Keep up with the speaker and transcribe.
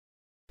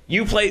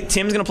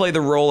Tim's going to play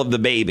the role of the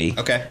baby.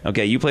 Okay.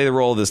 Okay, you play the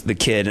role of the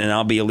kid, and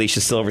I'll be Alicia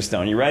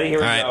Silverstone. You ready? Here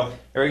we go.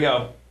 Here we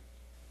go.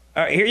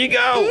 All right, here you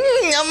go.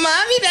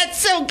 Mommy, that's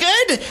so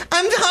good.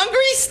 I'm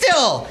hungry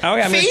still.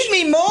 Okay, Feed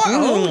me more.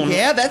 Oh,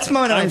 yeah, that's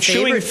one of my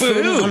favorite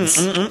foods.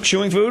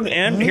 Chewing food.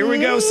 And here we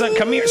go, son.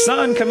 Come here,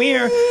 son. Come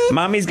here.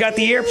 Mommy's got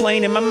the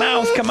airplane in my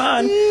mouth. Come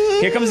on.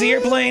 Here comes the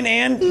airplane,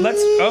 and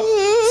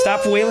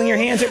stop wailing your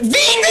hands. Feed me!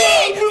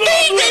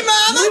 Feed me,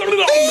 Mama! Feed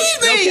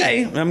me!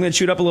 Okay, I'm going to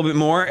shoot up a little bit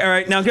more. All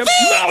right, now go.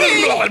 How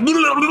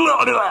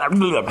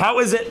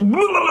is it? I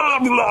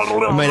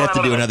might have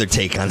to do another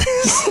take on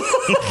this.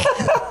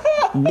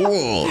 I'm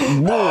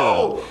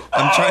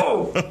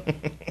trying.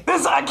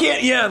 This I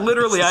can't. Yeah,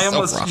 literally, I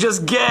almost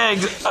just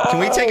gagged. Can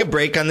we take a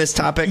break on this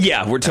topic?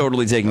 Yeah, we're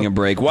totally taking a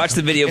break. Watch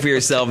the video for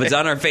yourself. It's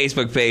on our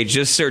Facebook page.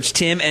 Just search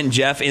Tim and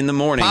Jeff in the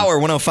morning. Power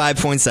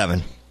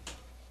 105.7.